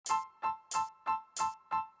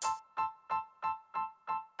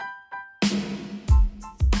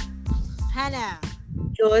Hannah.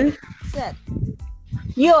 Jul. Set.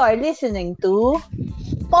 You're listening to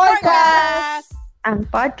Podcast! Ang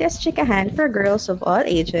podcast chikahan for girls of all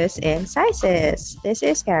ages and sizes. This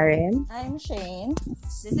is Karen. I'm Shane.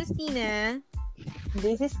 This is Tina.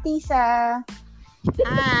 This is Tisa.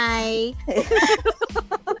 Hi!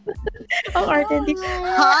 Ang arte din.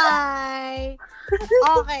 Hi!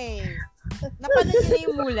 Okay. Napanood niyo na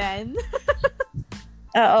yung Mulan?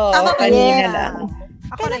 Oo, Ako kanina yeah. lang.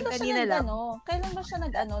 Ako rin, kanina lang. Kailan ba siya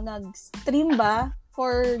nag-stream ba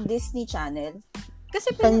for Disney Channel?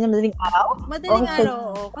 Kasi Kanina madaling araw? madaling Okay. araw,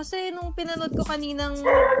 oo. Kasi nung pinanood ko kaninang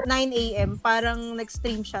 9 a.m., parang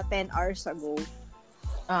nag-stream siya 10 hours ago.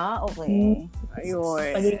 Ah, okay.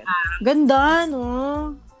 Ayun. Madaling Ganda,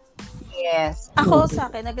 no? Yes. Ako sa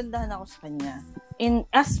akin, nagandahan ako sa kanya.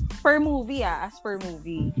 As per movie.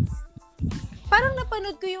 Parang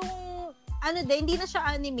napanood ko yung hindi na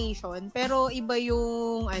siya animation, pero iba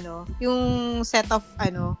yung yung set of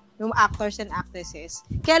yung actors and actresses.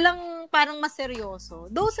 Kaya lang parang mas seryoso.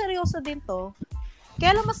 Though seryoso din to.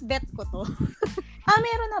 Kaya lang mas bet ko to.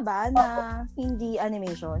 Meron na ba na hindi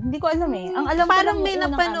animation? Hindi ko alam eh. Ang alam ko Parang lang may yung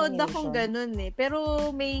unang napanood animation. akong ganun eh. Pero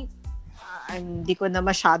may hindi ko na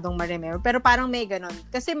masyadong ma-remember. Pero parang may ganun.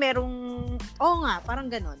 Kasi parang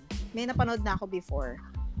ganun. May napanood na ako before.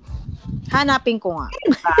 Hanapin ko nga.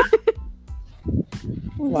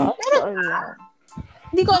 Wow.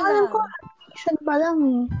 Hindi ko alam. Alam ko, animation pa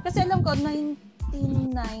lang. Kasi alam ko,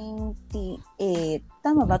 1998.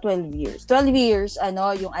 Tama ba? 12 years. 12 years,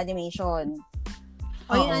 yung animation.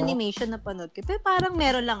 Yung Oo. animation na panood ko. Pero parang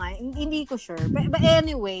meron lang hindi ko sure. But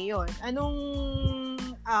anyway, yun. Anong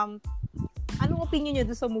opinion nyo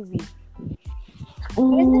doon sa movie?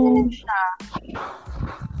 Ganda naman siya.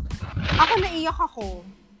 Ako naiyak ako.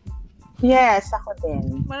 Yes, ako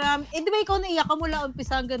din. Marami. Di ba ikaw naiyak ka mula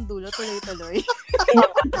umpisa hanggang dulo, tuloy-tuloy?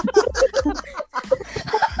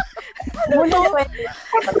 Muna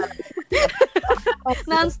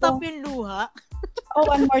Non-stop yung luha.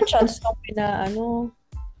 One more chance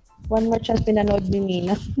pinanood ni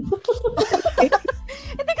Nina.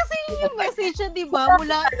 Hindi kasi yun yung message niya, di ba?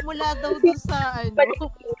 Mula daw dun sa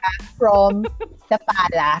from the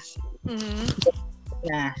palace. Mhm.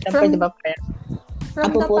 Na, syempre, di ba,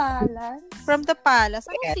 From the Palace? From the palace.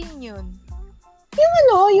 Anong scene yun?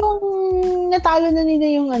 yung natalo na nila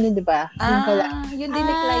yung di ba? Yung Yung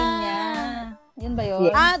dinecline niya. Yun ba yun?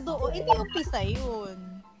 Yeah. Doon. Hindi umpisa yun.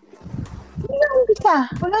 umpisa.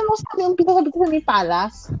 Wala mo sabi yung pinakabi ko sa may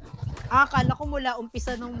palace. Akala ko mula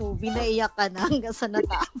umpisa ng movie, naiyak ka na hanggang sa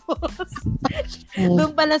natapos.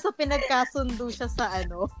 Doon pala sa pinagkasundo siya sa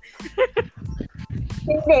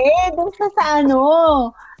Hindi, doon sa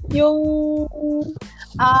yung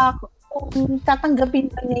kung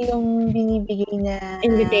tatanggapin pa niya yung binibigay na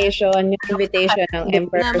Yung invitation ng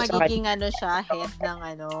Emperor na sa magiging siya, head ng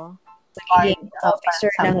magiging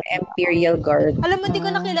officer ng Imperial Guard. Alam mo, hindi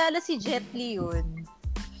ko nakilala si Jet Li yun.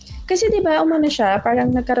 Kasi di ba umano siya,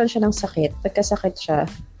 parang nagkaroon siya ng sakit. Nagkasakit siya.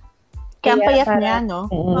 Kaya ang payat parang- niya,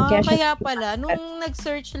 no? Kaya siya, Kaya pala, nung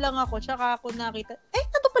nag-search lang ako, tsaka ako nakita,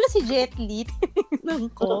 ito pala si Jet Li.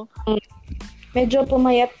 Tingnan ko. medyo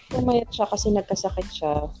pumayat siya kasi nagkasakit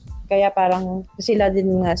siya. Kaya parang sila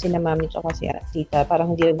din nga sina mami tsaka si tita,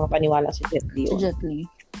 parang hindi rin mapaniwala si Jet Li. Jet Li.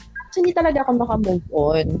 Kasi hindi talaga ako makamove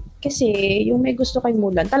on. Kasi yung may gusto kay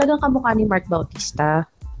Mulan, talagang kamukha ni Mark Bautista.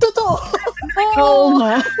 Totoo! Oo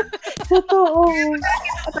nga. Totoo.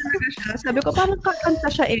 Sabi ko, parang kakanta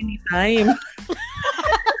siya anytime.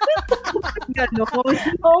 Ganon.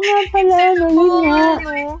 Oo nga pala, no? Yun nga.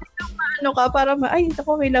 Para ako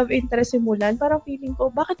may love interest si Mulan. Parang feeling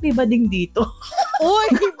ko, bakit may bading dito?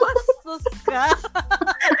 Uy, bastos ka!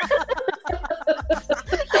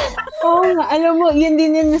 Oo nga. Alam mo, yun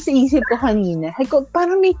din yung nasa isip ko kanina.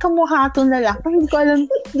 Parang may kamukha to na lang. Parang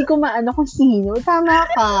hindi ko maano kung sino. Tama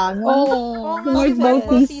ka, no? Oo. Si Mark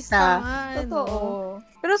Bautista. Totoo.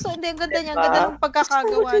 Pero hindi, ang ganda niya. Ang ganda ng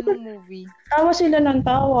pagkakagawa ng movie. Tawa sila ng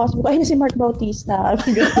tawa. Sabi ko, ay na si Mark Bautista.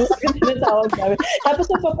 Ganun tawag namin. Tapos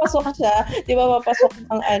nung papasok siya, di ba papasok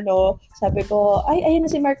ng sabi ko, ay, ayun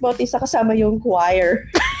na si Mark Bautista kasama yung choir.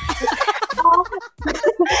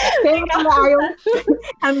 Kaya pala ayaw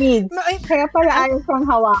Kaya pala ayaw siyang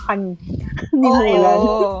hawakan ni Mulan.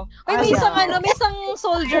 Oo. Ay, may isang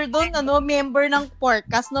soldier doon, member ng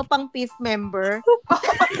Porcas, pang fifth member.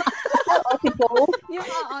 Si Poe.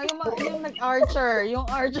 Yung nag-archer. Yung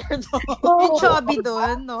archer doon. Yung chubby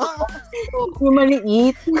doon, no? Yung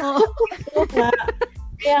maliit.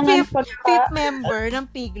 Kaya nga, Fifth member ng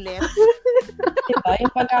Piglet. diba,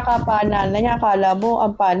 yung pagkakapana na niya, akala mo,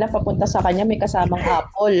 ang pana papunta sa kanya may kasamang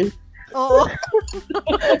apple. Oo.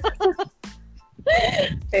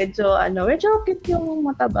 medyo cute yung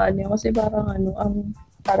mataba niya kasi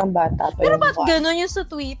parang bata pa Pero yung ba't mukha. gano'n yung sa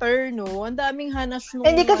Twitter, no? Ang daming hanash nung...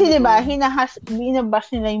 Hindi kasi, di ba,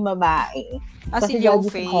 binabash nila yung babae. Si Kasi Liu lagi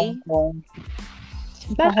sa Fei? Hong Kong.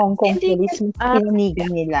 Sa But, Hong Kong hindi police, mas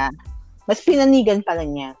pinanigan nila. Mas pinanigan pala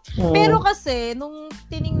niya. Pero kasi, nung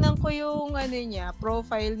tiningnan ko yung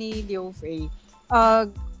profile ni Liu Fei,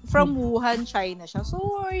 from Wuhan, China siya. So,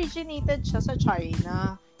 originated siya sa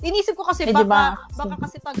China. Inisip ko kasi, baka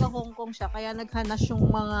kasi taga Hong Kong siya, kaya naghanas yung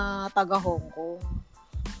mga taga Hong Kong.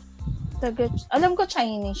 Alam ko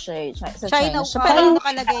Chinese siya eh. Sa China siya. pero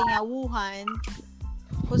nakalagay niya, Wuhan,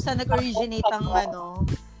 kung saan nag-originate ang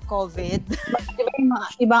COVID. Diba yung mga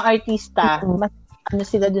ibang artista, mas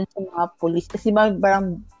sila dun sa mga police. Kasi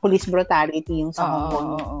parang police brutality yung sa Hong Kong.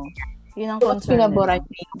 Oo. Yun ang So, concern pinaboran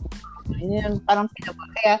nila. yun, parang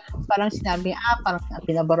pinaboran. Kaya parang sinabi, parang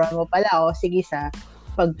pinaboran mo pala. Sige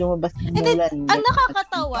pag lumabas ng bulan. Ang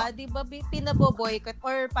nakakatawa, di ba, pinaboboycott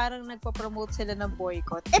or parang nagpo-promote sila ng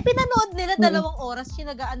boycott. Pinanood nila 2 oras,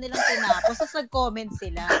 sinagaan nilang tinapos, tapos nag-comment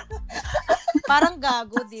sila. Parang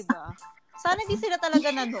gago, di ba? Sana hindi sila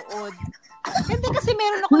talaga nanood. Hindi kasi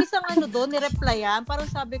meron ako isang doon, ni-replyan,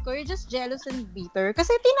 parang sabi ko, you're just jealous and bitter.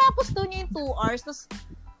 Kasi tinapos daw niya yung 2 hours, tapos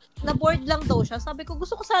na-board lang daw siya. Sabi ko,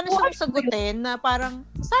 gusto ko sana siyang sagutin na parang,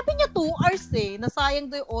 sabi niya 2 hours nasayang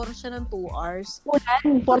daw yung oras siya ng 2 hours.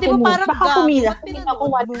 Di ba parang baka pumila. Ako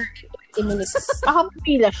 1 minutes. Baka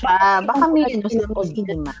pumila siya. Baka may sila po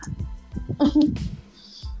cinema.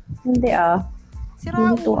 Hindi Sira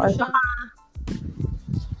Hindi 2 hours. siya.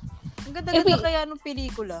 Ang ganda-ganda kaya nung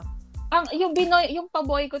pelikula. Yung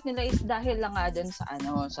pa-boycott nila is dahil lang nga dun sa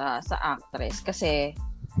sa actress kasi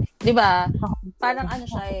 'di ba? Parang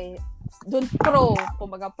siya dun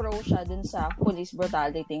kumbaga pro siya dun sa police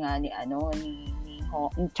brutality nga ni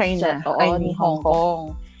China. ni Hong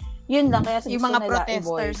Kong. Yun lang kaya Yung mga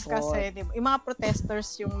protesters kasi, diba? Yung mga protesters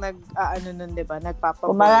yung nun, diba?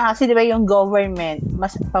 Nagpapaboy. Kumbaga kasi diba yung government,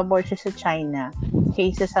 mas pabor siya sa China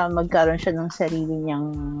kaysa sa magkaroon siya ng sarili niyang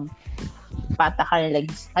patakan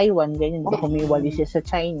lagi sa Taiwan, ganyan. Humiwali siya sa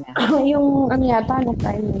China. Yung yata,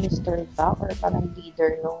 prime minister ba? Or parang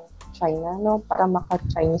leader ng China, no? Para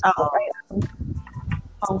maka-Chinese Oo.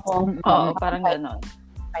 Hong Kong. Oo, parang gano'n.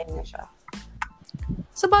 China siya.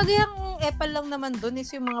 Sa bagay, ang epal lang naman dun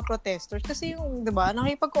is yung mga protesters. Kasi yung, di ba,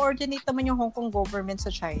 nakipag-coordinate naman yung Hong Kong government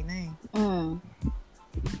sa China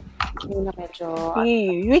Yun na medyo...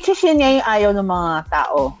 Which is yun yung ayaw ng mga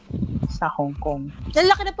tao sa Hong Kong. Ang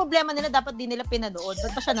laki na problema nila, dapat di nila pinanood.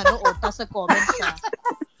 Ba't pa siya nanood? Tapos nag-comment siya.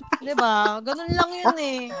 Di ba? Ganun lang yun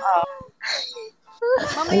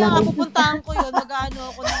Mamaya nga pupuntahan ko yun.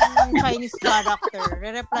 Mag-ano ako ng Chinese character.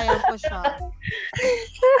 Re-replyan ko siya.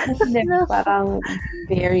 Parang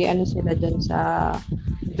very sila dun sa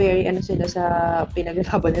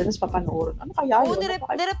pinaglaban nila, tapos papanoorin. Ano kaya Oo, yun?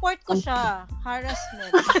 nireport ko siya.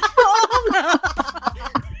 Harassment.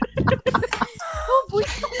 Buwis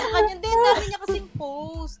ko sa kanya. Hindi, dami niya kasing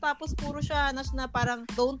post. Tapos puro siya na parang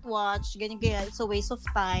don't watch. Ganyan. It's a waste of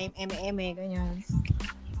time. Ganyan.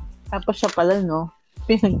 Tapos siya pala, no?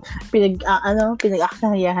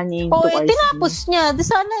 Pinag-aksayahan niya yung 2 hours. Tinapos niya. Di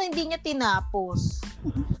sana hindi niya tinapos.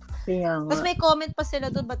 Tapos may comment pa sila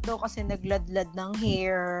doon, ba't daw kasi nagladlad ng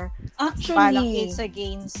hair. Actually, Parang it's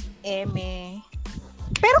against eme.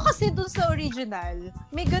 Pero kasi doon sa original,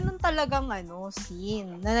 may ganun talagang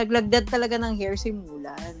scene na naglagdad talaga ng hair si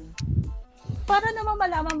Mulan. para naman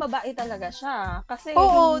malaman babae talaga siya. Kasi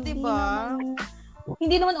Oo, di ba?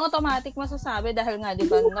 Hindi naman automatic masasabi dahil nga, di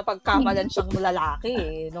ba, napagkamalan siyang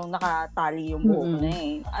lalaki nung nakatali yung buhok na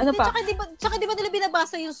Ano pa? Tsaka di ba nila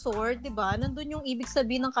binabasa yung sword, di ba? Nandun yung ibig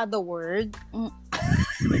sabihin ng kada word.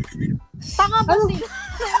 Tanga ba sila?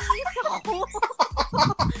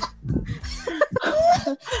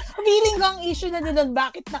 Feeling ko ang issue na doon,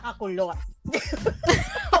 bakit nakakulot?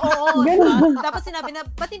 Oo, diba? Dapat sinabi na,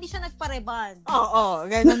 ba't hindi siya nagpareban? Oo,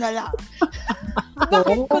 gano'n na lang.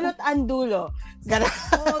 Bakit kulot ang dulo? Gano'n.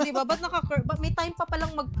 Oo, diba? Ba't may time pa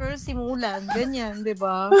palang mag-curl si Mulan. Ganyan,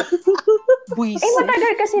 diba? Buisit.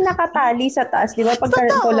 Matagal kasi nakatali sa taas, di ba?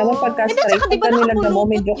 Pagka-straight, diba nilang mo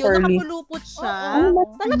medyo curly. Nakapulupot siya.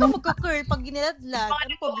 Talaga magka-curl pag giniladlad.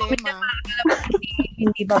 Ano problema?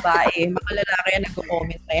 hindi babae. Mga lalaki yan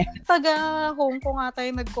nagko-comment na yan. Taga Hong Kong ata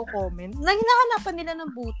yung nagko-comment. Naghahanapan nila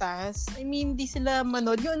ng butas. I mean, hindi sila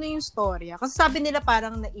manood. Yung ano yung storya. Kasi sabi nila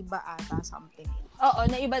parang naiba ata something. Oo,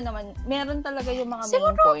 na iba naman. Meron talaga yung mga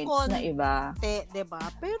Siguro main points na iba. Diba?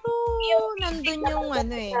 Pero, nandun yung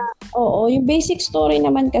ano eh. Oo, yung basic story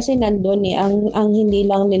naman kasi nandun eh. Ang hindi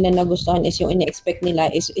lang nila nagustuhan is yung ine-expect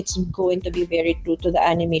nila is it's going to be very true to the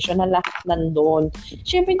animation na lahat nandun.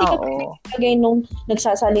 Siyempre, hindi ka pwede maglagay nung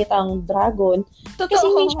nagsasalitang dragon. Totoo. Kasi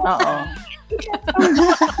hindi siya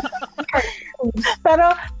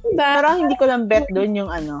pero hindi ko lang bet doon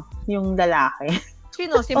yung yung lalaki.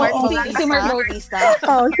 Sino? Si Mark Bautista? Si Mark Bautista. Si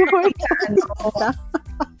Mark Bautista.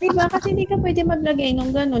 Diba? Kasi hindi ka pwede maglagay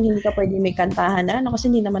nung ganun. Hindi ka pwede may kantahan na kasi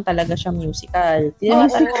hindi naman talaga siya musical. Hindi naman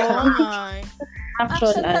talaga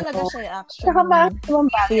Action talaga siya. Action. Saka maximum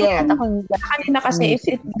budget. Kanina kasi if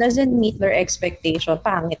it doesn't meet their expectation,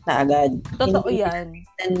 pangit na agad. Totoo yan.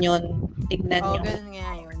 Tignan nyo. Ganun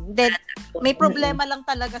nga yun. Then, may problema lang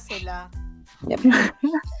talaga sila. Yep.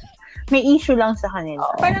 May issue lang sa kanila.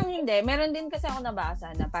 Parang hindi. Meron din kasi ako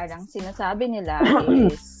nabasa na parang sinasabi nila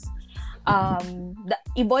is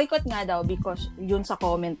i-boycott nga daw because yun sa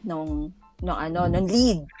comment nung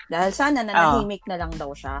lead. Dahil sana nanahimik na lang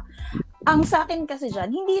daw siya. Ang sa akin kasi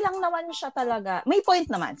dyan, hindi lang naman siya talaga, may point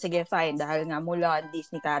naman, sige fine, dahil nga mula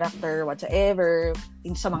Disney character, whatsoever,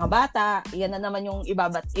 sa mga bata, yan na naman yung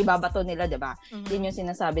ibabato nila, diba? Yan yung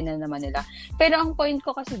sinasabi na naman nila. Pero ang point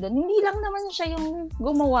ko kasi doon, hindi lang naman siya yung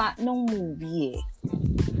gumawa ng movie eh.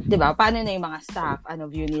 Diba? Paano na yung mga staff,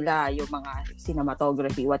 view nila, yung mga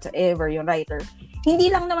cinematography, whatsoever, yung writer.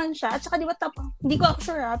 Hindi lang naman siya. At saka diba, hindi ko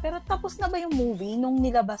sure pero tapos na ba yung movie nung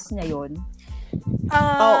nilabas niya yun?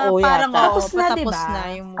 Parang tapos na, patapos diba? na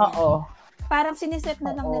yung movie. Oo. Parang siniset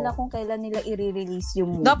na lang nila kung kailan nila i-release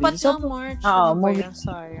yung movie. Dapat sa March. movie.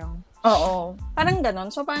 Sayang. Oo. Parang ganon.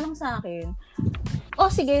 So, parang sa akin,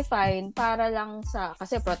 sige, fine. Para lang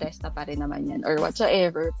kasi protesta pa rin naman yan or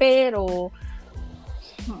whatsoever. Pero,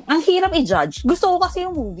 ang hirap i-judge. Gusto ko kasi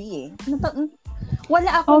yung movie eh.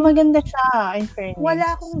 Wala akong... maganda siya, in fairness.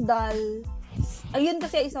 Wala akong dull. Ayun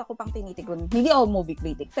kasi isa ko pang tinitikon. Hindi ako movie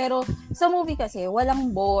critic. Pero sa movie kasi,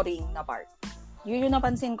 walang boring na part. Yun yung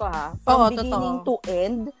napansin ko ha. From beginning to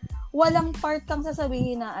end, walang part kang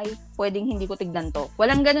sasabihin na ay pwedeng hindi ko tignan to.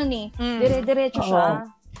 Walang ganun eh. Dire-diretso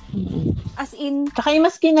siya. As in... Tsaka yung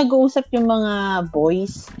maski nag-uusap yung mga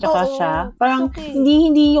boys, tsaka siya. Parang okay.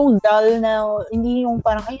 hindi yung dull na, hindi yung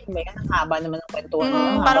parang, ay, may ang haba naman ng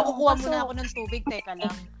kwentuhan. Parang kukuha muna ako ng tubig, teka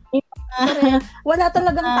lang. Wala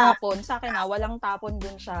talagang tapon. Sa akin walang tapon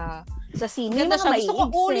dun sa scene. May Ganda mga siya. Gusto ko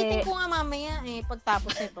maiisip. ulitin ko nga mamaya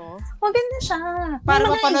pagtapos nito. Maganda siya. Para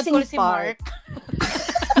May mga mapanood ko icing si part. Mark.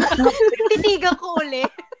 Titigan ko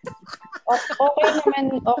ulit.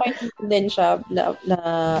 Okay din siya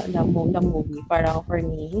na movie. Parang for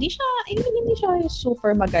me, hindi siya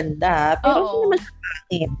super maganda. Pero hindi naman siya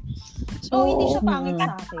pangit. So, hindi siya pangit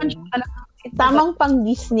sa akin. Tamang pang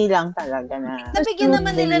Disney lang talaga na. Nabigyan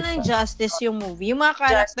naman nila ng justice yung movie. Yung mga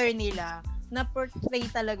character nila, na-portray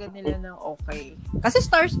talaga nila ng okay. Kasi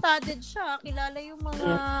star-studded siya. Kilala yung mga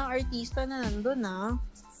artista na nandun, ha?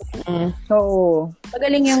 Oo.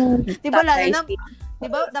 Magaling yung Di ba, lalo na, di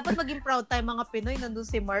ba, dapat maging proud tayo mga Pinoy, nandun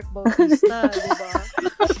si Mark Bautista, di ba?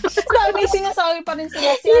 May sinasabi pa rin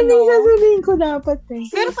sila si Hindi sasabihin ko dapat eh.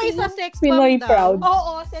 Pero pa isa sex bomb Pinoy daw. proud.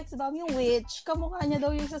 Oo, sex bomb. Yung witch. Kamukha niya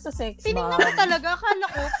daw yung sa sex bomb. Tinignan ko talaga, akala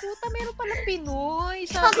ko, puta, meron palang Pinoy.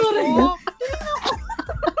 Sabi ko,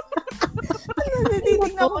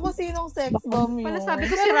 Titignan ko kung sinong sex bomb yun. pala sabi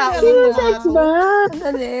ko si Raul. Sex bomb?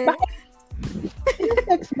 Sandali.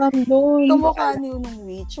 Sex bomb doon. Kamukha niyo nung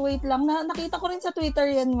witch. Wait lang, nakita ko rin sa Twitter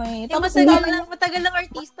yan, may. Tapos matagal lang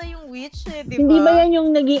artista yung witch, di ba? Hindi ba yan yung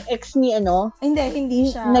naging ex ni Hindi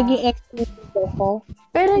siya. Naging ex ni Coco?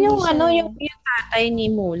 Pero yung Hindi siya. yung tatay ni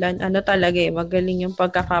Mulan, talaga magaling yung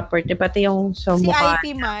pagkaka-portray, pati yung sa Si mukha.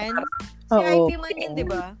 IP man. Si Oo. IP man yun, di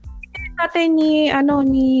ba? Tatay ni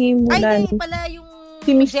Mulan. Ay, hindi pala yung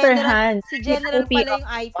Si Mr. Han. Si General IP, pala yung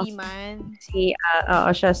IP man. Siya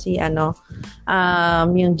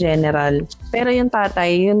yung general. Pero yung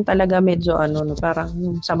tatay, yun talaga medyo parang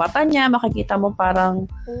yung sa mata niya, makikita mo parang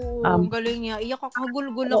Oo, galing niya. Iyak ako,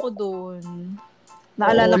 hagulgul ako doon.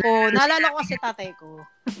 Naalala ko kasi tatay ko.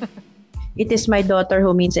 it is my daughter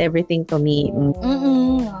who means everything to me.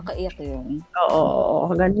 Nakakaiyak yun. Oo.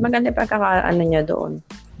 Maganda pa niya doon.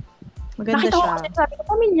 Maganda Nakita ko siya. kasi sabi ko,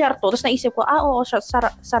 pamilyar to. Tapos naisip ko, oo, siya,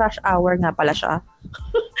 sa rush hour nga pala siya.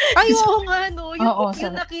 Ay, oo nga, no. Yung Oo,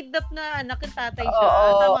 nakidnap na anak ng tatay siya.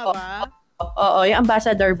 Oo. Tama ba? Oo, yung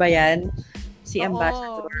ambassador ba yan? Si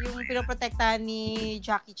Ambassador. Yung pinoprotektahan ni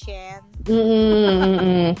Jackie Chan.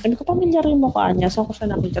 Ano ko pamilyar yung mukha niya. Saan ko siya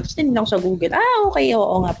nakita? Tapos tinignan ko sa Google. Okay.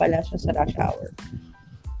 Oo nga pala siya sa Rush Hour.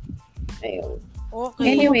 Ayun.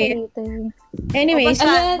 Okay. Anyways.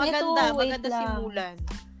 Ayan, maganda lang. simulan.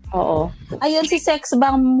 Oo. Ayun, si Sex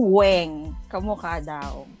Bomb Weng. Kamukha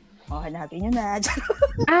daw. Hanapin nyo na.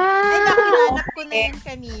 Ay, nakihanap ko na yun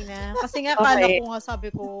kanina. Kasi nga, kala ko nga, sabi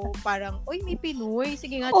ko, parang, uy, may Pinoy.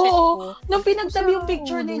 Sige nga, check ko. Nung pinagtabi yung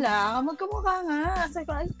picture nila, magkamukha nga. Sabi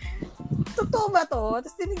ko, ay, totoo ba to?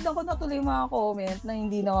 Tapos tinignan ko na tuloy yung mga comment na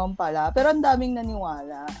hindi naman pala. Pero ang daming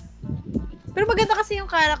naniwala. Pero maganda kasi yung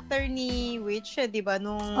character ni Witch, di ba?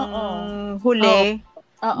 Nung huli.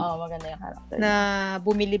 Oo, maganda yung character. Na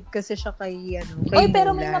bumilib kasi siya kay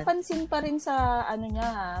pero may Mulan. napansin pa rin sa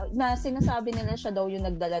niya, na sinasabi nila siya daw yung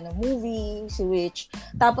nagdala ng movie, si Witch.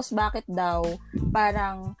 Tapos bakit daw,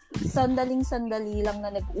 parang sandaling-sandali lang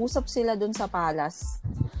na nag-usap sila dun sa palace.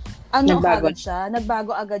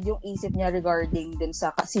 Nagbago agad yung isip niya regarding dun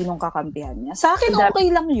sa sinong kakampihan niya. Sa akin,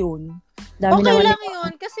 okay lang yun. Okay lang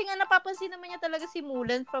yun. Kasi nga napapansin naman niya talaga si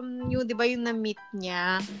Mulan from yung, di ba, yung na-meet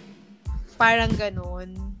niya. Parang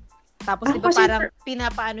ganun. Tapos di ba parang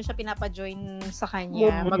pinapa-join sa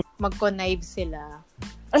kanya. Mag-connive sila.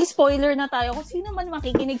 Ay, spoiler na tayo. Kung sino man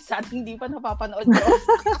makikinig sa atin, hindi pa napapanood ko.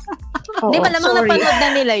 Di ba namang napanood na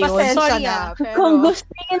nila yun? Pasensya Sorry na. Pero... Kung gusto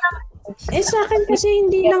niyo lang. Sa akin kasi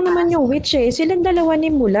hindi lang naman yung Witch Silang dalawa ni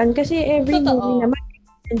Mulan kasi every movie naman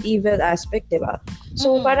and evil aspect, di ba?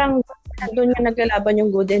 So parang doon nga naglalaban yung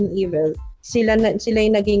good and evil. Sila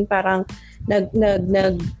yung naging parang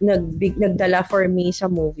nagdala for me sa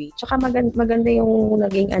movie. Tsaka maganda yung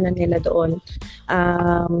naging nila doon.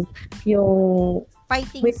 Yung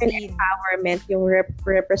fighting women scene. Empowerment, yung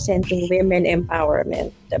representing women empowerment,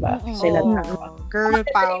 diba? Sila girl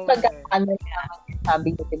power.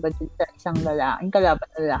 Sabi ko, diba, dun sa isang lalaki, kalaban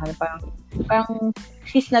na lalaki, parang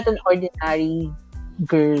she's not an ordinary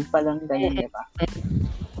girl, palang ganyan, diba?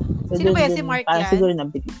 So, sino ba si Mark yan? Siguro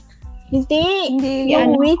nabigay. Hindi.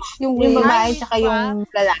 Yung witch, yung babae, tsaka pa? yung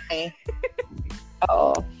lalaki.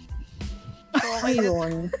 Oo. Okay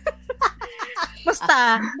Yun.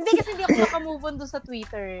 Basta, hindi kasi hindi ako makamove on doon sa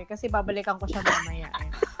Twitter kasi babalikan ko siya mamaya.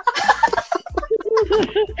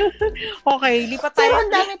 Okay, lipat tayo. Pero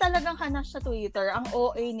ang dami talagang hanas sa Twitter. Ang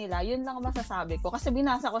OA nila, yun lang masasabi ko. Kasi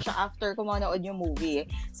binasa ko siya after ko manood yung movie.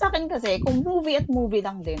 Sa akin kasi, kung movie at movie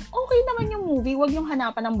lang din, okay naman yung movie, wag yung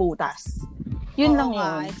hanapan ng butas. Yun lang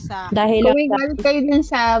yun. Exact. Dahil Kung may galit kayo dun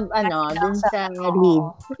sa, dun sa lead,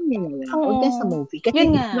 huwag din sa movie. Kasi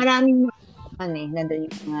Yun nga. maraming, nandun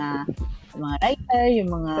yung mga writer, yung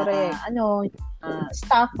mga,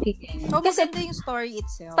 staff. So, kasi yung story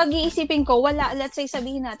itself. Pag-iisipin ko, let's say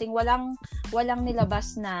sabihin natin, walang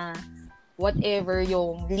nilabas na whatever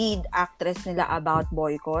yung lead actress nila about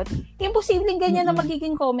boycott, imposibleng ganyan na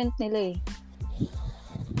magiging comment nila eh.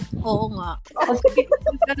 Oo nga. Mag-segue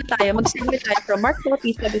tayo from Mark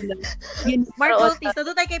Bautista bigla. Mark Bautista,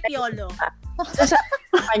 doon tayo kay Piolo. Sa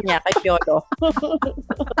kanya, kay Piolo.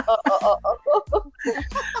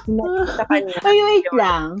 Sa kanya. Ay, wait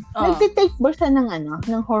lang. Oh. Nagtitake ba siya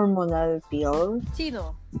ng hormonal pill?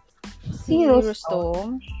 Sino? Si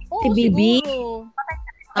Rustom. Oh, Si Bibi?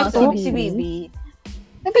 Si Bibi.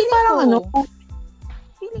 Parang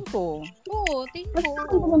Feeling ko. Oo, tingin ko.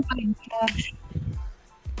 naman pa rin siya.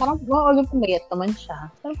 Parang, pumayat naman siya.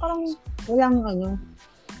 Pero parang, walang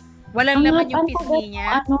Walang laman yung pisngi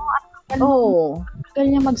niya. Oo. Tagal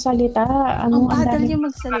niya magsalita. Ang bagal niya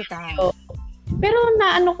magsalita. Pero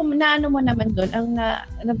naano mo naman doon ang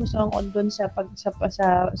nagustuhan ko doon sa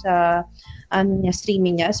niya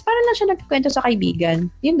streaming niya. Parang lang siya nagkwento sa kaibigan.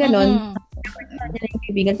 Yung ganon. Yung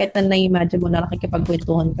kaibigan kahit na na-imagine mo na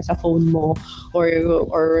nakikipagkwentuhan ka sa phone mo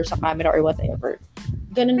or sa camera or whatever.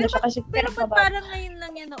 Ganun na siya kasi. Pero parang ngayon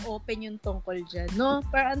lang yan na-open yung tungkol dyan, no?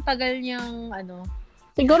 Parang ang tagal niyang,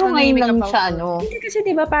 Siguro ngayon lang siya, Hindi kasi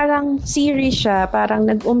diba parang series siya, parang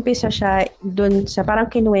nag-umpisa siya dun sa,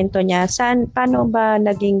 parang kinuwento niya, paano ba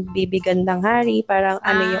naging bibigan ng hari, parang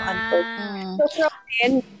yung unfold. So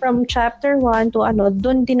from chapter 1 to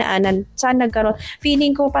dun dinaanan, saan nagkaroon,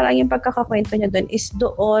 feeling ko parang yung pagkakakwento niya dun is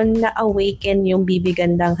doon na-awaken yung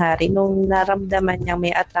bibigan ng hari, nung naramdaman niya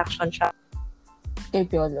may attraction siya. Kay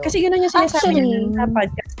Piolo. Kasi gano'n yung sinasabi Actually, niya sa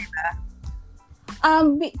podcast nila.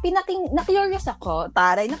 Na-curious ako,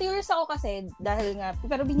 taray. Na-curious ako kasi dahil nga,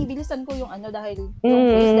 pero binibilisan ko yung dahil yung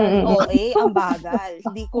face dahil OA, ang bagal.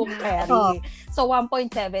 Hindi ko carry. So,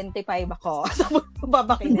 1.75 ako. So,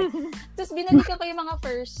 babakinin. Tapos, binalikan ko yung mga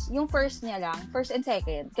yung first niya lang, first and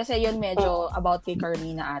second. Kasi yun medyo about kay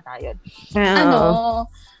Carmina ata yun.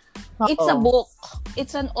 It's a book.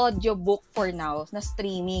 It's an audio book for now na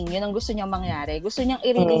streaming. Yun ang gusto niyang mangyari. Gusto niyang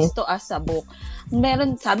i-release to as a book.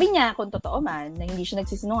 Meron, sabi niya, kung totoo man, na hindi siya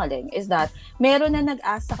nagsisinungaling, is that meron na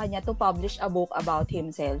nag-ask sa kanya to publish a book about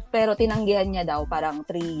himself. Pero tinanggihan niya daw parang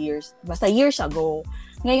 3 years, basta years ago.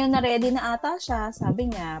 Ngayon na ready na ata siya, sabi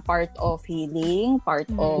niya, part of healing, part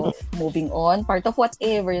of moving on, part of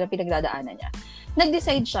whatever na pinagdadaanan niya.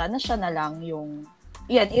 Nag-decide siya na siya na lang yung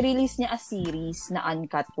i-release niya as series na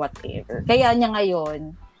uncut whatever. Kaya niya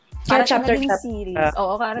ngayon, para siya naging series.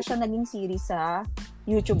 Oo, para siya naging series sa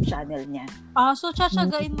YouTube channel niya. So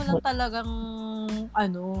tsatsagain mo lang talagang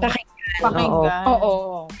pakinggan.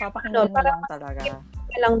 Oo, papakinggan mo lang talaga.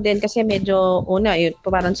 Lang din kasi medyo yun,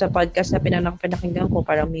 parang sa podcast na pinakinggan ko,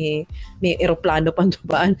 parang may eroplano pa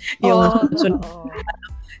dubaan yung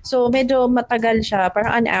So, medyo matagal siya.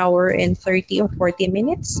 Parang 1 hour and 30 or 40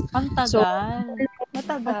 minutes. Ang tagal. So,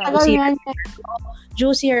 matagal.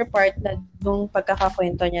 Juicier part na nung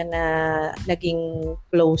pagkakakwento niya na naging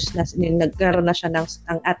close, na nagkaroon na siya ng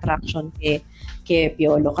attraction kay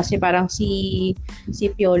Piolo. Kasi parang si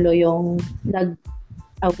Piolo yung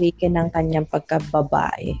nag-awaken ng kanyang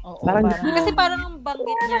pagkababae. Kasi parang ang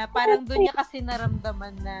banggit niya, parang doon niya kasi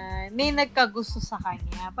naramdaman na may nagkagusto sa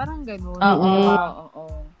kanya. Parang ganun.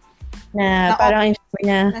 Oo. Na parang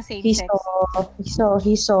niya, he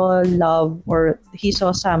saw love or he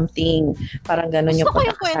saw something. Parang ganun yung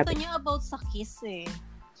pagkakasabi. Gusto ko yung kwento niya about sa kiss eh.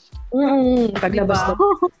 Paglabas ko.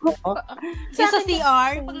 Sa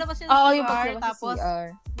CR, paglabas niya sa CR, tapos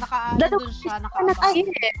doon siya,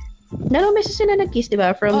 Dalawang beses sila nag-kiss, di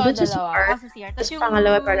ba? From doon sa CR. Tapos yung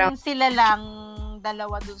pangalawa parang sila lang,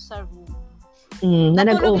 dalawa doon sa room. Na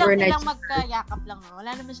Natulog nag-overnight. lang silang magkayakap lang.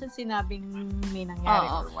 Wala naman siyang sinabing may nangyari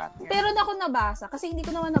or what. Pero ako nabasa, kasi hindi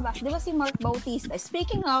ko naman nabasa. Di ba si Mark Bautista?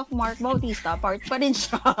 Speaking of Mark Bautista, part pa rin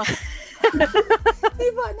siya. Di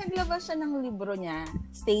ba, naglabas siya ng libro niya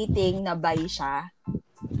stating na bi siya.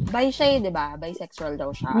 Bi siya di ba? Bisexual daw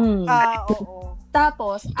siya. Oo.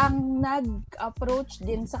 Tapos, ang nag-approach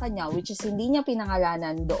din sa kanya, which is hindi niya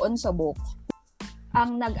pinangalanan doon sa book,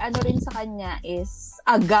 ang nag-ano rin sa kanya is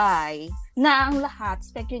a guy na ang lahat,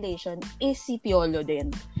 speculation, is si Piolo din.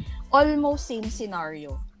 Almost same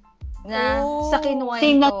scenario. Na sa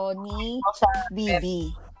kinuwento ni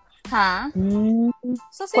Bibi. Ha?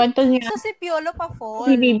 So si Piolo pa fall.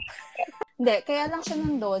 Hindi, kaya lang siya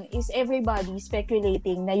nandun is everybody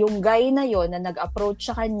speculating na yung guy na yon na nag-approach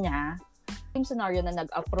sa kanya, yung scenario na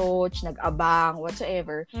nag-approach, nag-abang,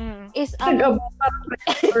 whatsoever, is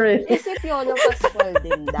is si Piolo Pascual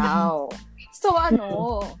din daw. So,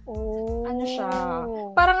 ano siya,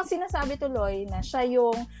 parang sinasabi tuloy na siya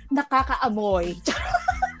yung nakakaamoy.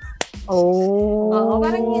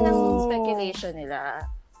 Parang yun ang speculation nila.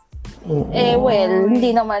 Hindi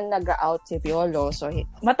naman nag-out si Piolo. So,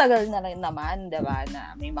 matagal na rin naman, diba,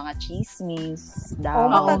 na may mga chismis daw.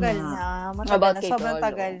 Matagal na. Sobrang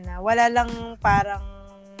tagal na. Wala lang parang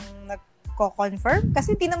nagko-confirm.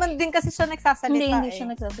 Kasi hindi naman din kasi siya nagsasalita. Hindi siya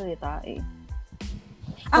nagsasalita eh.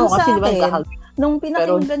 Ang sa akin, nung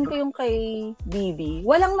pinakinggan ko yung kay Bibi,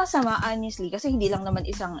 walang masama, honestly, kasi hindi lang naman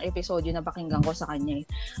isang episodyo na pakinggan ko sa kanya eh.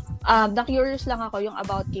 Na-curious lang ako yung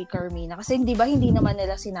about kay Carmina, kasi hindi naman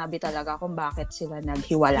nila sinabi talaga kung bakit sila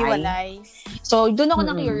naghiwalay. So, doon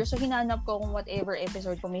ako na-curious. So, hinanap ko kung whatever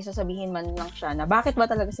episode, kung may sasabihin man lang siya na bakit ba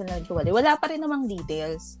talaga sila naghiwalay. Wala pa rin namang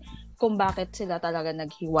details kung bakit sila talaga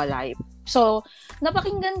naghiwalay. So,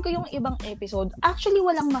 napakinggan ko yung ibang episode. Actually,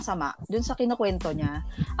 walang masama dun sa kinukwento niya.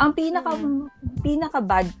 Ang pinaka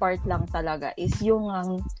bad part lang talaga is yung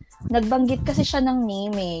nagbanggit kasi siya ng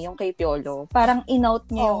name yung kay Piolo. Parang in-out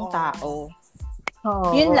niya yung tao.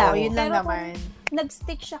 Yun lang naman.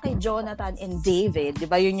 Nag-stick siya kay Jonathan and David, di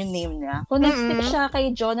ba yun yung name niya? Kung nag-stick siya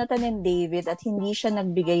kay Jonathan and David at hindi siya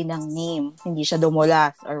nagbigay ng name, hindi siya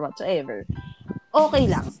dumulas or whatsoever, okay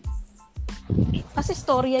lang. Kasi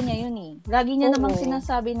storya niya yun eh. Lagi niya namang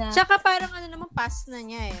sinasabi na... Tsaka parang naman past na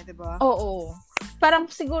niya eh, di ba? Oo. Parang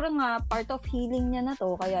siguro nga part of healing niya na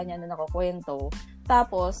to, kaya niya na nakukwento.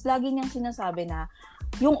 Tapos, lagi niyang sinasabi na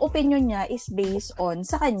yung opinion niya is based on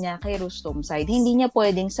sa kanya kay Rustom side. Hindi niya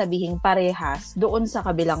pwedeng sabihin parehas doon sa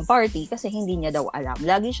kabilang party kasi hindi niya daw alam.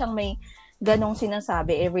 Lagi siyang may ganong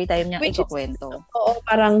sinasabi every time niyang ikukwento.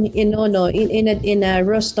 Parang in a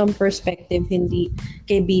Rustom perspective, hindi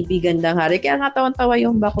kay Bibi gandang hari. Kaya nga tawan-tawa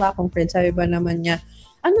yung bakla kong friend. Sabi ba naman niya,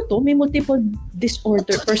 ano to? May multiple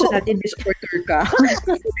personality disorder ka.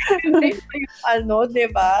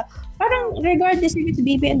 Diba? Parang regardless if it's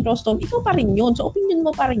Bibi and Rustom, ikaw pa rin yun. So, opinion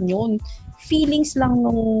mo pa rin yun. Feelings lang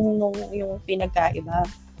nung yung pinagkaiba.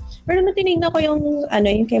 Pero nung tinignan ko yung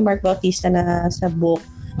kay Mark Bautista na sa book,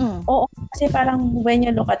 Oo, kasi parang when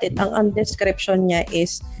you look at it, ang description niya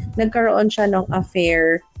is nagkaroon siya ng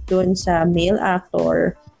affair dun sa male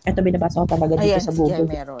actor. Ito, binabasa ko talaga dito Ayan, sa sige, Google.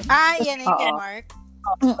 meron. Yan yung kay Oo. Mark.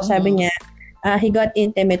 Sabi niya, he got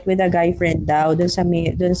intimate with a guy friend daw dun sa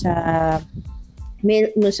male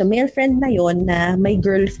friend na yon na may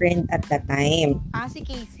girlfriend at that time. Si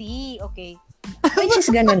Casey. Okay. Which is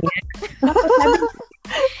ganun yan. Tapos sabi niya,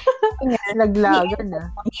 Naglagan na.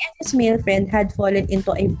 he and his male friend had fallen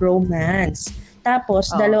into a bromance. Tapos,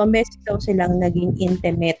 2 beses daw silang naging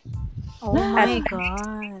intimate. Oh my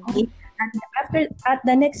God. At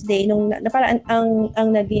the next day, nung parang ang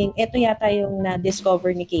naging, ito yata yung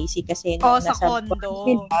na-discover ni Casey kasi sa condo.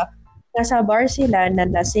 Nasa bar sila,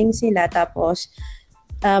 nalasing sila, tapos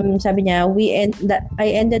sabi niya,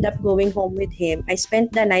 I ended up going home with him. I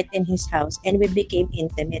spent the night in his house and we became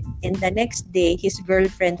intimate. And the next day, his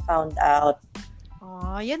girlfriend found out.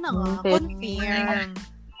 Yan na nga.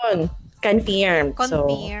 Confirmed.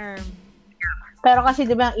 Confirm. Pero kasi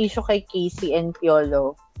di ba ang issue kay Casey and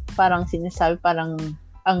Piolo, parang sinasabi, parang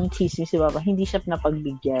ang chismis, diba? Hindi siya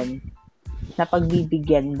napagbigyan.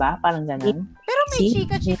 Napagbibigyan ba? Parang ganun. Pero may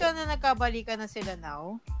chika-chika na nagkabalikan na sila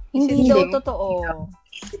now. Hindi daw totoo.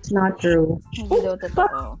 It's not true. Hindi daw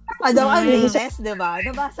totoo. Unless, diba?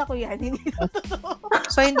 Nabasa ko yan. Hindi totoo.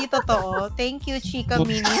 So, hindi totoo. Thank you, Chika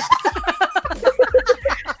Mini.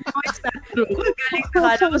 Galing sa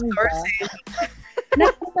kala sources.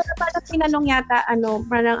 Parang sinanong yata,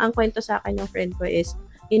 parang ang kwento sa akin ng friend ko is,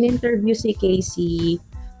 in-interview si Casey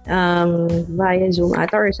via Zoom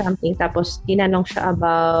or something, tapos tinanong siya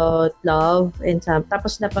about love and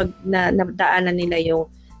tapos nadaanan nila yung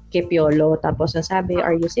kay Piolo, tapos nasabi,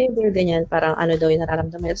 are you single? Ganyan, parang ano daw yung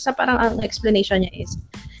nararamdaman. So parang ang explanation niya is,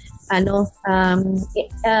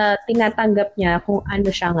 tinatanggap niya kung ano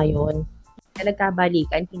siya ngayon.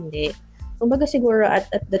 Nagkabalikan, hindi. Kumbaga siguro at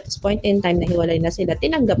this point in time na hiwalay na sila,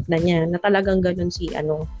 tinanggap na niya na talagang ganun si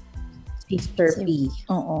Sister P.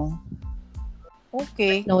 Oo.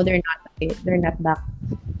 Okay. No, they're not back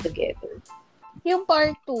together. Yung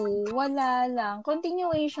part 2, wala lang.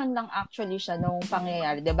 Continuation lang actually siya nung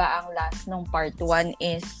pangyayari. Diba? Ang last nung part 1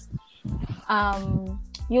 is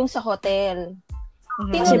yung sa hotel.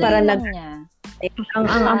 Kasi parang lang niya.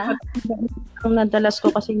 Ang nadalas ko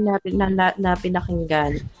kasi na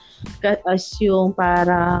pinakinggan as yung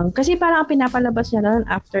parang, kasi parang pinapalabas niya na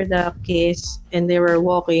after the kiss and they were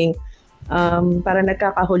walking, parang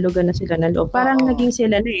nagkakahulugan na sila ng loob. Parang naging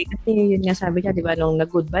sila na kasi yun nga sabi niya, di ba, nung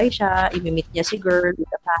nag-goodbye siya, i-meet niya si girl with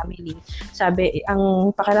the family. Sabi,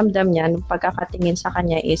 ang pakiramdam niya, nung pagkakatingin sa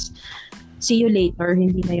kanya is, see you later,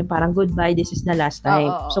 hindi na yung parang goodbye, this is the last time.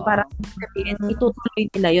 So parang itutuloy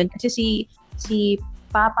nila yun. Kasi si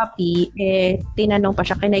Papa P, tinanong pa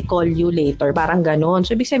siya, can I call you later? Parang ganon.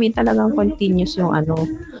 So ibig sabihin talagang continuous yung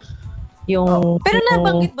Pero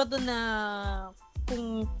nabanggit ba doon na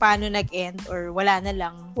kung paano nag-end or wala na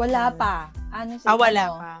lang? Wala pa. Wala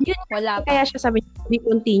pa. Wala pa. Kaya siya sabi niya, we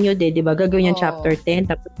continue di ba? Gagawin yung chapter 10,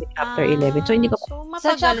 tapos chapter 11. So hindi ko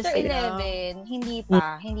sa chapter 11, hindi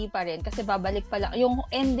pa rin. Kasi babalik pa lang, yung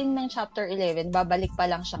ending ng chapter 11, babalik pa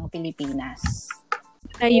lang siyang Pilipinas.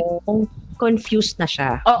 yung confused na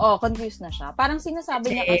siya. Oo, confused na siya. Parang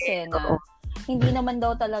sinasabi niya kasi na hindi naman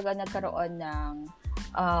daw talaga nagkaroon ng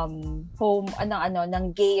ng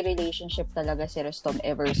gay relationship talaga si Rustom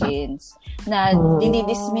ever since. Na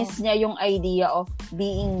dinidismiss niya yung idea of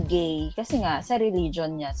being gay kasi nga sa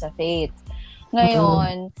religion niya, sa faith.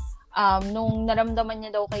 Ngayon, nung naramdaman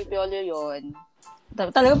niya daw kay Piolo yun,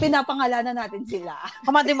 talagang pinapangalanan natin sila.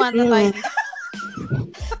 Kamadimanda tayo.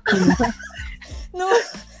 No,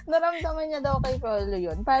 naramdaman niya daw kay Piolo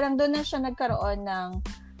yun. Parang doon na siya nagkaroon ng,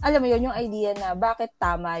 alam mo yun, yung idea na bakit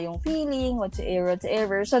tama yung feeling,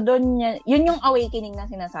 whatsoever. So doon niya, yun yung awakening na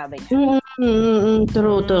sinasabi niya.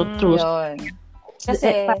 True. Yun.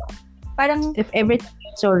 Kasi, parang, if everything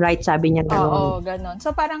is so right, sabi niya gano'n. Oo, gano'n.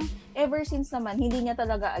 So parang, ever since naman, hindi niya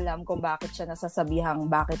talaga alam kung bakit siya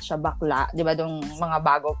nasasabihang, bakit siya bakla, di ba, dong mga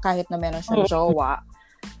bago, kahit na meron siyang jowa.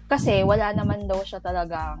 Kasi, wala naman daw siya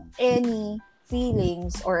talagang any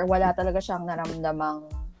feelings or wala talaga siyang naramdamang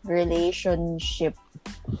relationship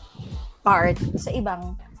part sa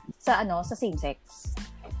ibang, sa same sex.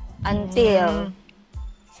 Until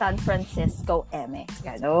San Francisco MX.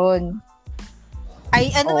 Ganon.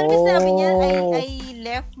 Ano man sinabi niya? I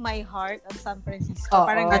left my heart at San Francisco.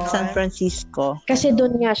 Parang at San Francisco. Kasi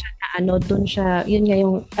doon nga siya doon siya, yun nga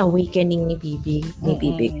yung awakening ni Bibi.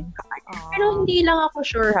 Pero hindi lang ako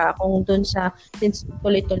sure kung doon sa, since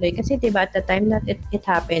tuloy-tuloy. Kasi diba at the time that it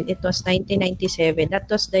happened, it was 1997. That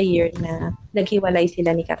was the year na naghiwalay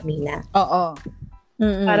sila ni Carmina. Oo.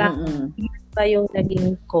 Parang ba yung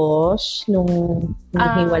naging cause nung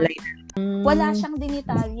hiwalay? Wala siyang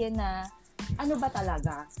dinitalye na ano ba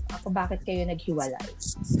talaga? Bakit kayo naghiwalay?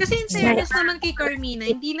 Kasi in fairness naman kay Carmina,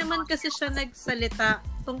 hindi naman kasi siya nagsalita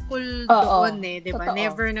tungkol doon di ba? Totoo.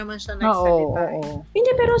 Never naman siya nagsalita.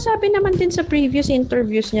 Hindi, pero sabi naman din sa previous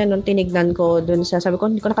interviews niya nung tinignan ko dun sabi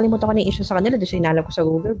ko, hindi ko nakalimutan ko na yung issue sa kanila, doon sinalap ko sa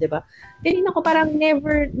Google, di ba? Tinignan ko parang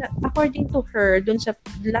never, according to her, dun sa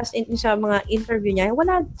sa mga interview niya,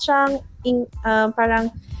 wala siyang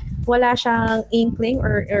parang wala siyang inkling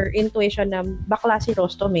or intuition na bakla si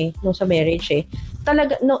Rostom nung sa marriage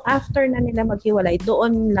Talaga, no, after na nila maghiwalay,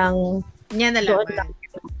 doon lang niya nalaman.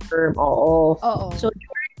 Confirm, oo. So,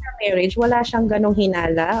 during the marriage, wala siyang ganong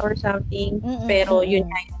hinala or something, pero yun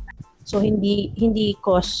nga. So, hindi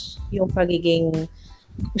cause yung pagiging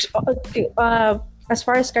as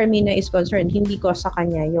far as Carmina is concerned, hindi ko sa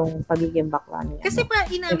kanya yung pagiging bakla niya. Kasi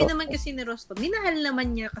inamin naman kasi ni Rostom, minahal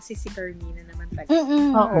naman niya kasi si Carmina naman talaga.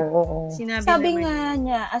 Oo. Sabi nga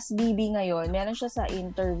niya, as BB ngayon, meron siya sa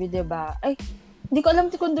interview, diba? Ay, hindi ko alam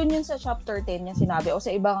kung doon yun sa chapter 10 niya sinabi o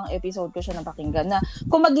sa ibang episode ko siya napakinggan na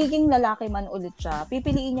kung magiging lalaki man ulit siya,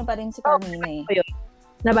 pipiliin niya pa rin si Carmina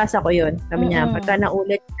Nabasa ko yun. Sabi niya, pagka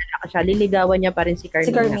naulit siya, liligawan niya pa rin si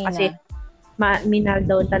Carmina. Kasi minahal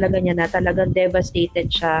daw talaga niya na talagang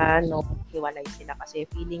devastated siya nung hiwalay sila kasi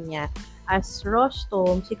feeling niya as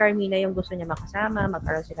Rostom, si Carmina yung gusto niya makasama,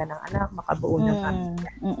 magkaroon sila ng anak, makabuo ng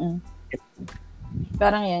pamilya.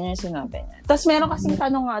 Parang yan yung sinabi niya. Tapos meron kasing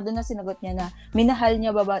tanong nga doon na sinagot niya na minahal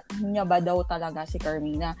niya ba daw talaga si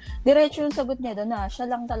Carmina. Diretso yung sagot niya doon na siya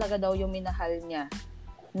lang talaga daw yung minahal niya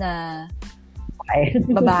na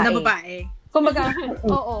babae. Na babae. Kumbaga,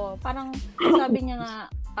 parang sabi niya nga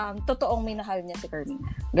totoong minahal niya si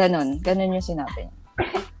Carmina. Ganon yung sinabi niya.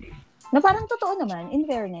 Na parang totoo naman, in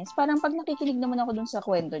fairness, parang pag nakikinig naman ako dun sa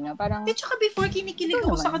kwento niya, parang... Tsaka before, kinikilig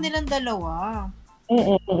ako sa kanilang dalawa.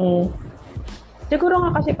 Siguro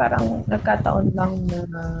nga kasi parang nagkataon lang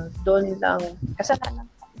na doon lang, kasalanan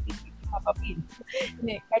Papa P.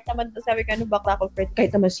 Kahit naman, sabi ka, bakla ko, Fred,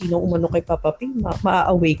 kahit naman sino umano kay Papa P,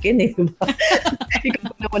 ma-awaken diba? Ikaw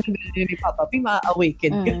pa naman ang gano'n ni Papa P,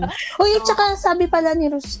 ma-awaken ka. Uy, tsaka sabi pala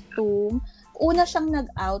ni Rostom, una siyang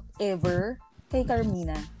nag-out ever kay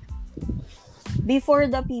Carmina.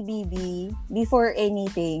 Before the PBB, before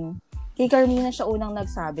anything, kay Carmina siya unang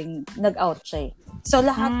nag-out siya So,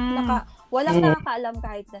 lahat, walang nakakaalam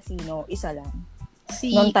kahit na sino, isa lang.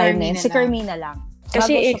 Si Carmina lang.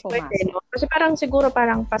 Kasi kasi parang siguro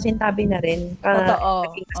parang pasintabi na rin. Totoo.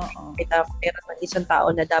 Pero isang tao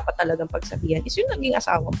na dapat talagang pagsabihan is yung naging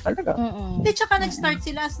asawa talaga. Tsaka nag-start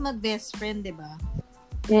sila as mag-best friend, di ba?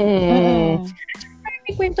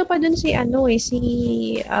 May kwento pa dun si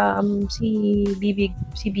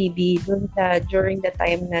Bibi dun during the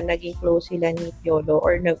time na naging close sila ni Piolo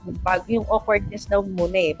or yung awkwardness daw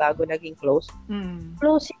muna bago naging close.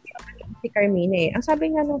 Close si Carmina Ang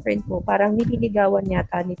sabi nga ng friend ko, parang nililigawan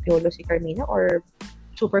yata ni Piolo si Carmina or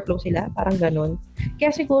super close sila, parang ganun.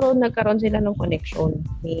 Kaya siguro nagkaroon sila ng connection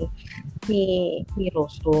ni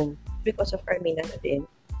Rostom because of Carmina na din.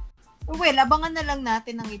 Well, abangan na lang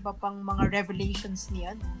natin ang iba pang mga revelations ni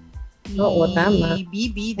tama.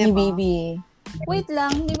 Bibi, diba? Ni Bibi. Wait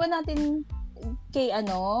lang, di ba natin kay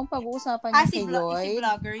pag-uusapan niya si Lloyd? Si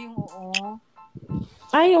vlogger yung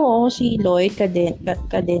Ay, oo, si Lloyd Cadena.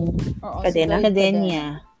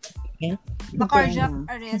 Na-cardiac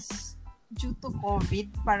arrest due to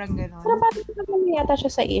COVID, parang gano'n. Pero bakit naman yata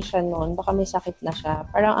siya sa Asia noon? Baka may sakit na siya.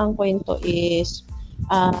 Parang ang kwento is,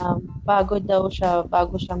 bago siya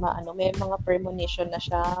may mga premonition na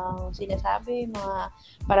siyang sinasabi,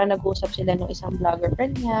 para nag-usap sila ng isang vlogger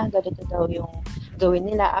friend niya, ganito daw yung gawin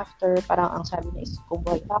nila after, parang ang sabi niya is, kung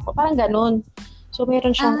buhay pa ako. Parang ganun. So,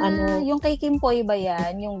 meron siyang yung kay Kim Poy ba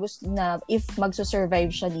yan? Yung gusto na, if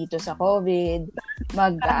magsusurvive siya dito sa COVID,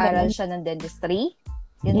 mag-aaral siya ng dentistry?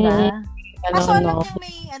 Yun ba? Kaso alam niya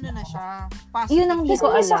may na siya. Positive. Yun ang di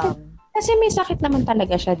ko alam. Kasi may sakit naman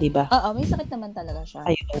talaga siya, di ba? Oo, may sakit naman talaga siya.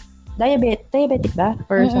 Ayun. Diabetic ba?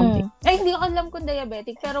 Or something? Ay, hindi ko alam kung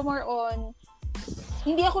diabetic, pero more on,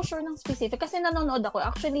 hindi ako sure ng specific. Kasi nanonood ako.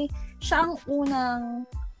 Actually, siya ang unang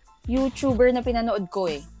YouTuber na pinanood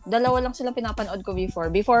ko Dalawa lang silang pinapanood ko before.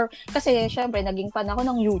 Kasi, syempre, naging fan ako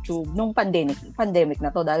ng YouTube nung pandemic na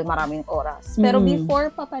to dahil maraming oras. Pero before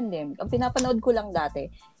pa pandemic, ang pinapanood ko lang dati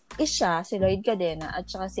is siya, si Lloyd Cadena, at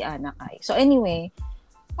saka si Ana Kai. So, anyway,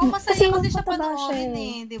 masaya kasi siya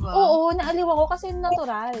panoorin di ba? Oo, naaliw ako kasi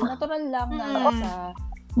natural. Natural lang na sa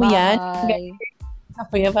bahay.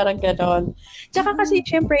 Kuya, parang gano'n. Tsaka kasi,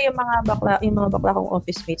 syempre, yung mga bakla kong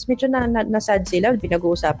office mates, medyo nasad sila,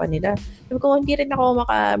 pinag-uusapan nila. Sabi ko, hindi rin ako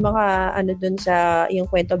ano dun sa yung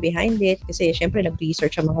kwento behind it, kasi syempre,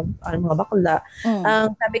 nag-research ang mga bakla.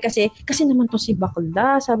 Sabi kasi naman to si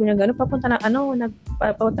bakla, sabi niya gano'n,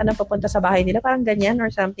 papunta sa bahay nila, parang ganyan or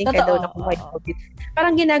something, kaya daw nakuha yung COVID.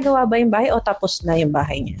 Parang ginagawa ba yung bahay o tapos na yung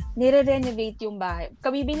bahay niya? Nire-renovate yung bahay.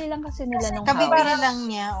 Kabibili lang kasi nila ng house. Kabibili lang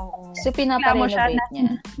niya, oo. So, pinaparenovate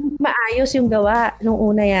niya. Maayos yung gawa nung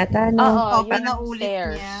una yata. Oo,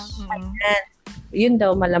 pinaulit niya. Yun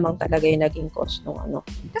daw malamang talaga yung naging cost nung ano.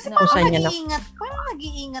 Kasi parang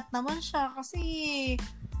nag-iingat naman siya kasi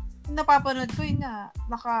napapanood ko yun na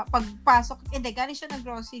pagpasok, galing siya ng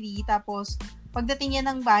grocery tapos pagdating niya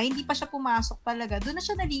ng bahay, hindi pa siya pumasok talaga. Doon na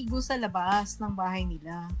siya naligo sa labas ng bahay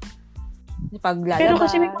nila. Paglalabas. Pero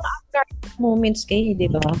kasi may mga moments kayo, di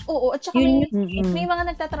ba? Oo, at saka may mga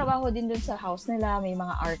nagtatrabaho din dun sa house nila, may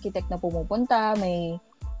mga architect na pumupunta, may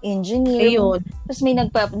engineer. Ayun. Tapos may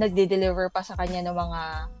nagde-deliver pa sa kanya ng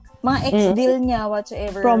mga ex-deal niya,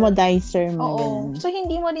 whatsoever. Promodizer mo. Oo. So,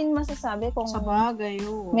 hindi mo rin masasabi kung sa bagay,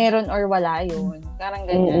 meron or wala yun. Parang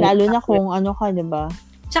ganyan. Lalo na kung ano ka, di ba?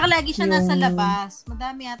 Tsaka lagi siya nasa labas.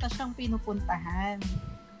 Madami yata siyang pinupuntahan.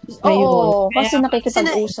 Oo, kasi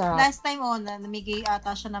nakikipag-usap. Last time, namigay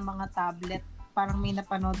ata siya ng mga tablet. Parang may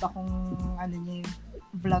napanood akong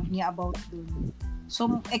vlog niya about dun.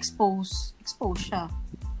 So, expose siya.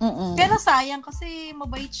 Pero sayang kasi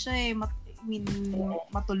mabait siya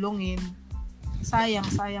matulungin. Sayang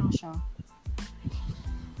siya.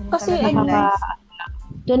 Kasi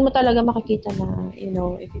doon mo talaga makikita na,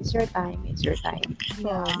 if it's your time, it's your time.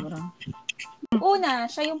 Yeah. Una,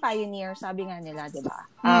 siya yung pioneer, sabi nga nila, di ba?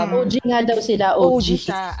 OG nga daw sila, OG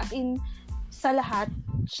siya. As in, sa lahat,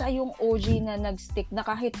 siya yung OG na nag-stick na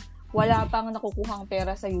kahit wala pang nakukuhang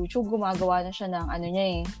pera sa YouTube, gumagawa na siya ng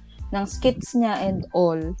ng skits niya and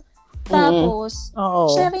all. Tapos,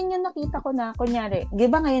 siya rin yung nakita ko na, kunyari, di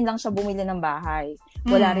ba ngayon lang siya bumili ng bahay?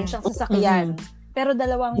 Wala rin siyang sasakyan. Pero 2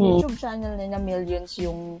 YouTube channel na millions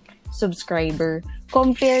yung subscriber.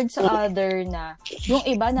 Compared sa other na, yung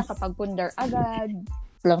iba nakapagpundar agad.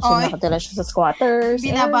 Lang siya nakatira siya sa squatters.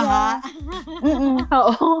 Binabaha.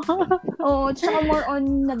 Oo. Tsaka more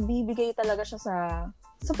on, nagbibigay talaga siya sa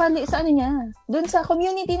ano niya, doon sa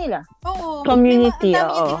community nila. Oo. Community, Ang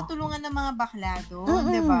dami niya tinutulungan ng mga bakla doon,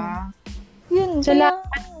 di ba? Yun. So,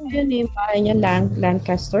 yun yung bahay niya,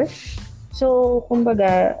 Lancaster. So,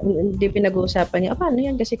 kumbaga, hindi pinag-uusapan niya, paano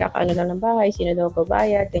yan? Kasi kakaano lang ng bahay, sino daw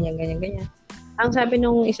babayad, ganyan. Ang sabi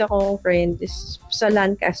nung isa kong friend is, sa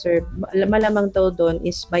Lancaster, malamang daw doon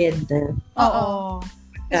is bayad na. Oo.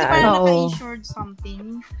 Kasi parang naka-insured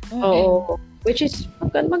something. Oo. Which is,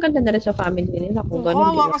 maganda na rin sa family nila kung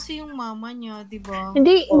gano'n. Oo, kasi yung mama niya, di ba?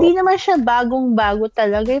 Hindi naman siya bagong-bago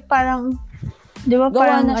talaga. Parang, di ba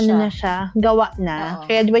parang na siya? Gawa na.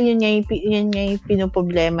 Kaya di ba yun nga yung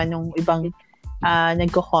pinoproblema nung ibang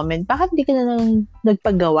nagko-comment. Bakit di ka na lang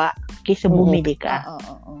nagpagawa kaysa bumili ka?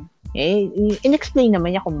 In-explain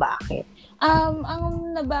naman niya kung bakit. Ang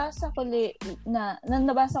nabasa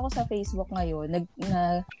ko sa Facebook ngayon,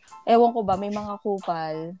 ewan ko ba, may mga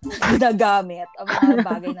kupal na gamit ang mga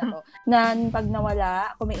bagay na to. Na pag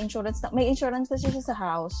nawala, kung may insurance kasi siya sa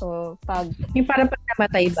house. So, pag... Yung parang pag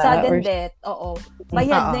namatay ba? Sudden death,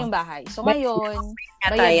 bayad na yung bahay. So, ngayon,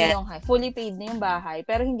 bayad na yung fully paid na yung bahay,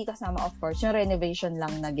 pero hindi kasama, of course, yung renovation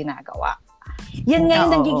lang na ginagawa. Yan nga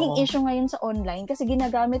yung nagiging issue ngayon sa online kasi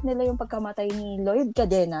ginagamit nila yung pagkamatay ni Lloyd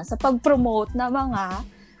Cadena sa pag-promote na mga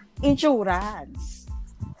insurance.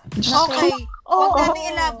 Okay. Huwag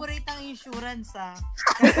natin elaborate ang insurance,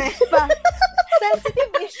 Kasi,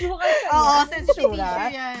 sensitive issue kasi. Sensitive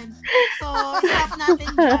issue yan. So, stop natin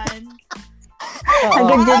dyan.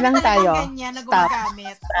 Agad dyan lang tayo. Ganyan na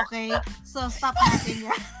gumagamit. Okay? So, stop natin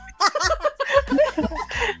yan.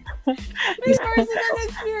 May personal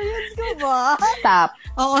experience ko ba? Stop.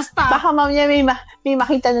 Oo, stop. Baka mamaya may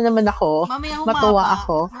makita na naman ako. Mamaya humaba. Matuwa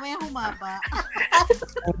ako. Mamaya humaba.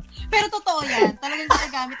 Pero totoo yan. Talagang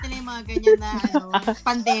ginagamit nila yung mga ganyan na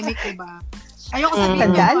pandemic, diba? Ayoko sabihin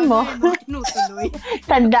tandaan mo. Tinutuloy.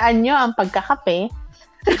 Tandaan nyo ang pagkakape.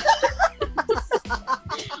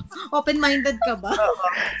 Open-minded ka ba?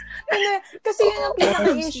 Kasi yun ang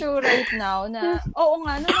pinaka-issue right now na, nung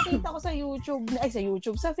nakita ko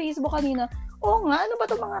sa Facebook kanina, ano ba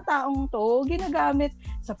itong mga taong to? Ginagamit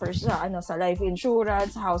sa life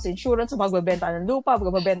insurance, sa house insurance, sa magbebenta ng lupa,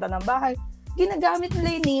 magbebenta ng bahay. Ginagamit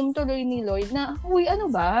nila yung name tuloy ni Lloyd na, ano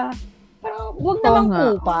ba? Parang, huwag namang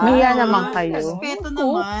kupa. Miya naman kayo. Respeto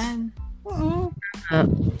naman.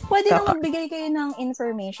 pwede na magbigay kayo ng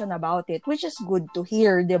information about it, which is good to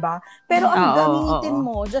hear, di ba? Pero ang gamitin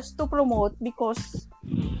mo just to promote because,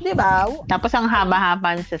 di ba? Tapos ang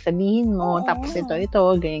haba-haba na sasabihin mo, tapos ito,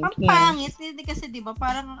 ganyan. Ang pangit, hindi kasi di ba,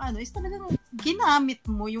 parang is talagang ginamit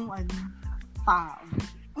mo yung tao.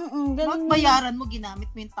 Bakit bayaran mo, ginamit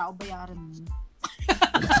mo yung tao, bayaran mo.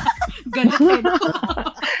 Ganun.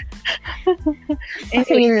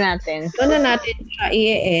 Feel natin. Ito na natin siya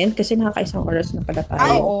i-end kasi nakaka-isang oras na pala tayo.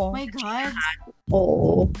 Ay, oh my God.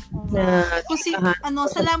 Oo. Kasi,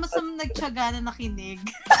 salamat sa nagtiyaga na nakinig.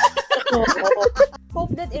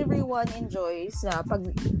 Hope that everyone enjoys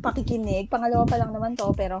pakikinig. Pangalawa pa lang naman to,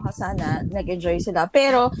 pero sana nag-enjoy sila.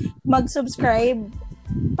 Pero, mag-subscribe.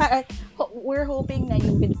 We're hoping na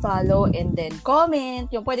you can follow and then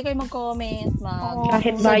comment. Yung pwede kayo mag-comment,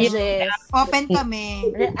 suggest. Open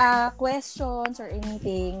kami. Questions or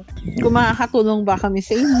anything. Kung makakatulong ba kami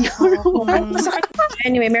sa inyo.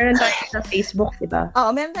 Anyway, meron tayo sa Facebook, di ba?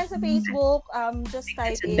 Oo, meron tayo sa Facebook. Just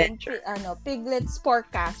type in Piglets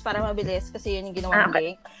Podcast para mabilis kasi yun yung ginawa ng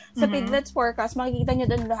link. Sa Piglets Podcast, makikita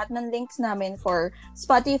nyo doon lahat ng links namin for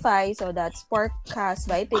Spotify. So, that's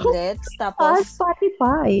Podcast by Piglets. Tapos,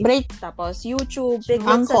 Spotify. Break. Tapos, YouTube,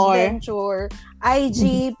 Piglets Anchor. Adventure.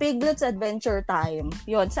 IG, Piglets Adventure Time.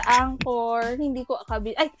 Yun. Sa Anchor,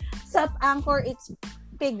 sa Anchor, it's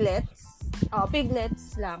Piglets.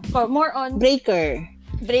 Piglets lang. For more on Breaker.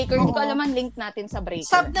 Hindi ko alam ang link natin sa Breaker.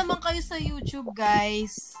 Sub naman kayo sa YouTube,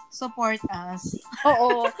 guys. Support us.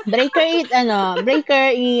 Oo. Breaker,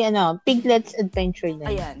 Piglets Adventure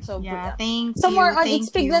na. Ayan. So, thank you. So, more on, Thank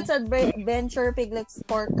it's Piglets Adventure, Piglets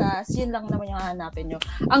Forecast. Yun lang naman yung hanapin nyo.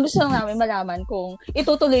 Ang gusto lang namin malaman kung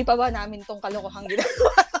itutuloy pa ba namin tong kalokohang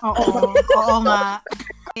ginagawa. Oo nga.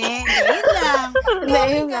 Yun lang.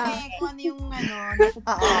 Yun lang. Kung ano yung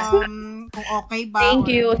kung okay ba. Thank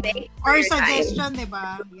you. Or suggestion,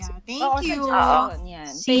 diba? Yeah. Thank you. Yan.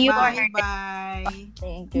 See you. Bye.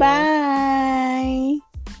 Thank you. Bye!